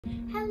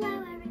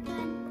Hello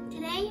everyone!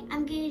 Today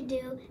I'm going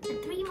to do a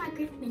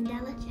 3-marker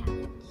mandala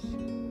challenge.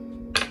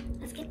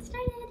 Let's get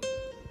started.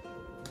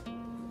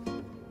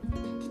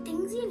 The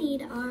things you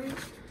need are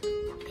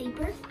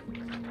paper,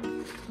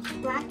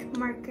 black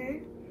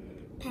marker,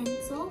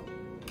 pencil,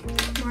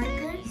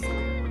 markers,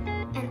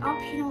 and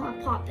optional a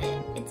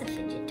pop-it. It's a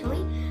fidget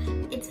toy.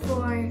 It's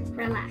for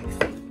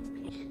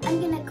relaxing. I'm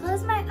going to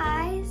close my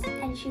eyes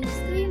and choose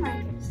 3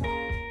 markers.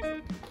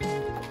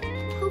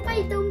 Hope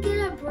I don't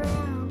get a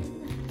brown.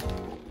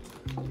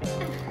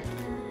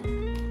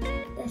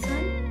 This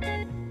one.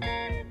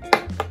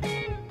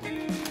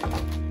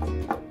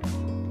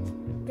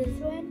 This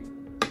one.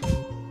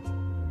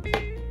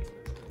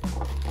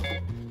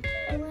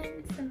 I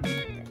want something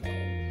like that.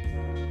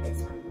 This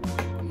one.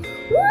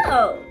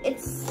 Whoa!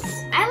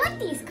 I like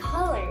these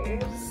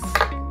colors.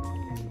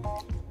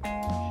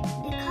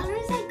 The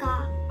colors I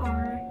got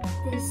are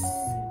this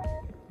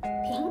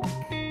pink,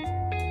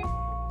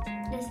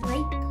 this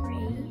light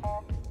gray,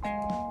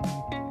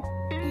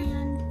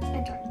 and a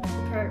dark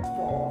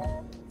purple.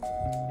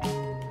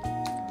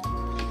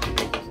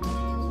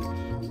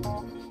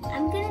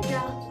 I'm gonna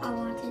draw a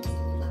wanted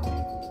flower.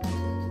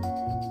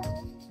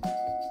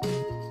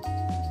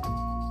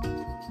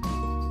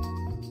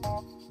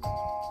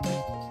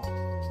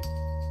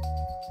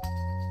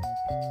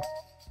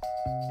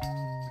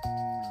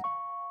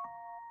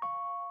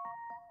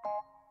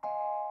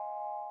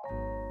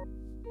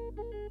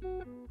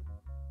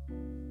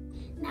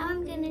 Now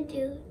I'm gonna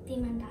do the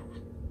mandala.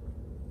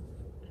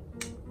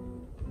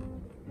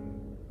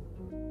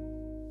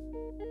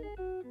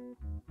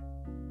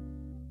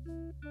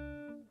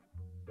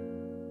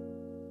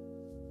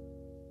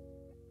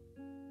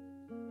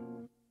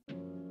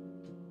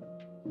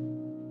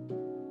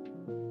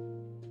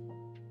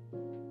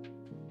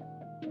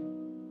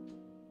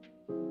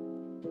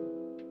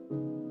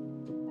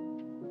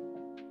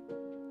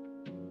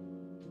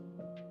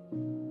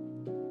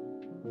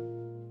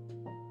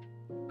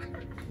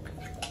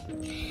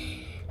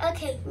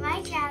 Okay,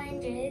 my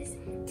challenge is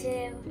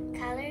to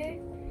color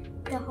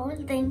the whole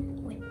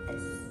thing with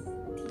these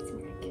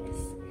markers.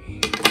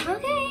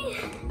 Okay.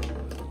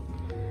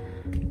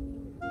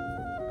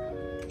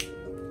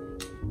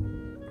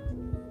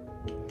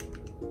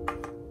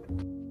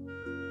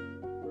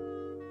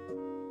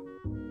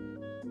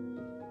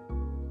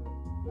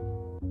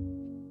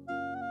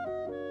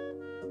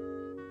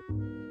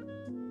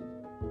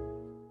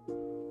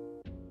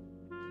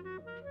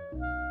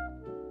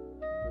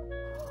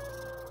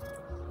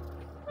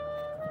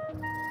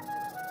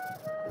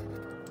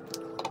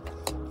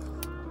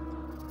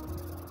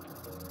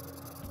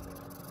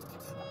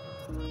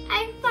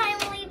 I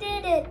finally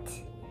did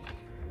it!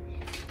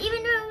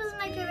 Even though it was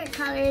my favorite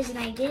colors and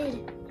I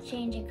did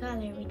change a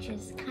color, which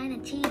is kind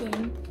of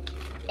cheating,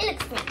 it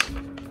looks great.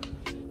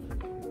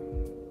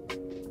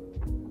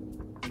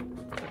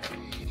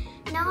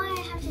 Now I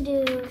have to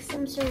do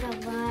some sort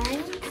of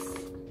lines,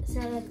 so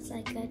it's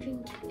like a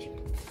dream catcher.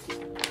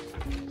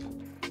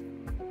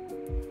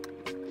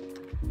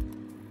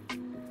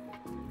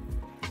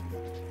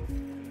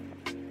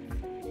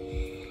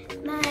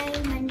 My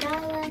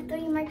mandala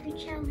 3-marker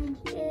challenge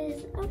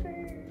is over.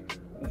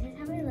 This is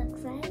how it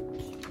looks like.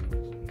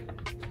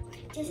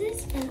 This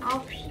is an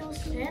optional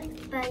strip,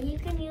 but you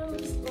can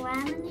use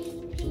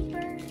laminating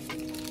paper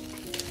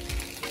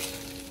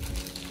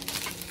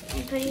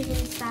and put it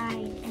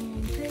inside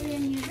and put it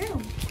in your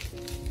room.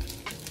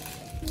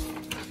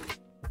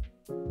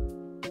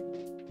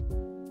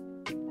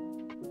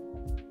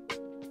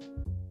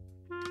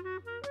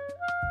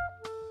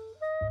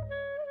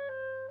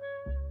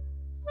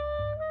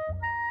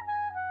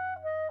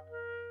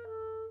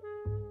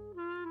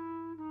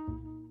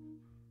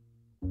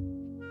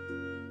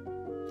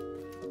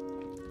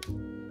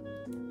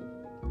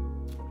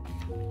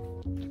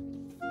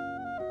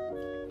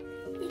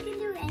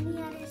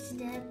 Any other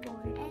step or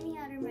any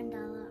other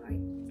mandala or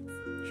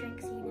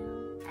tricks, you know.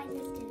 I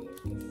just did it.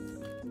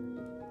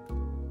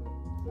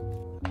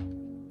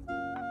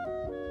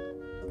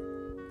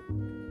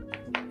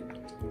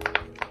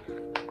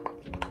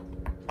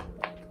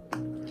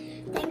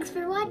 Thanks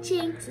for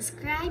watching.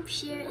 Subscribe,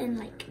 share, and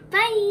like.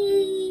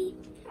 Bye!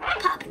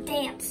 Pop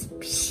dance.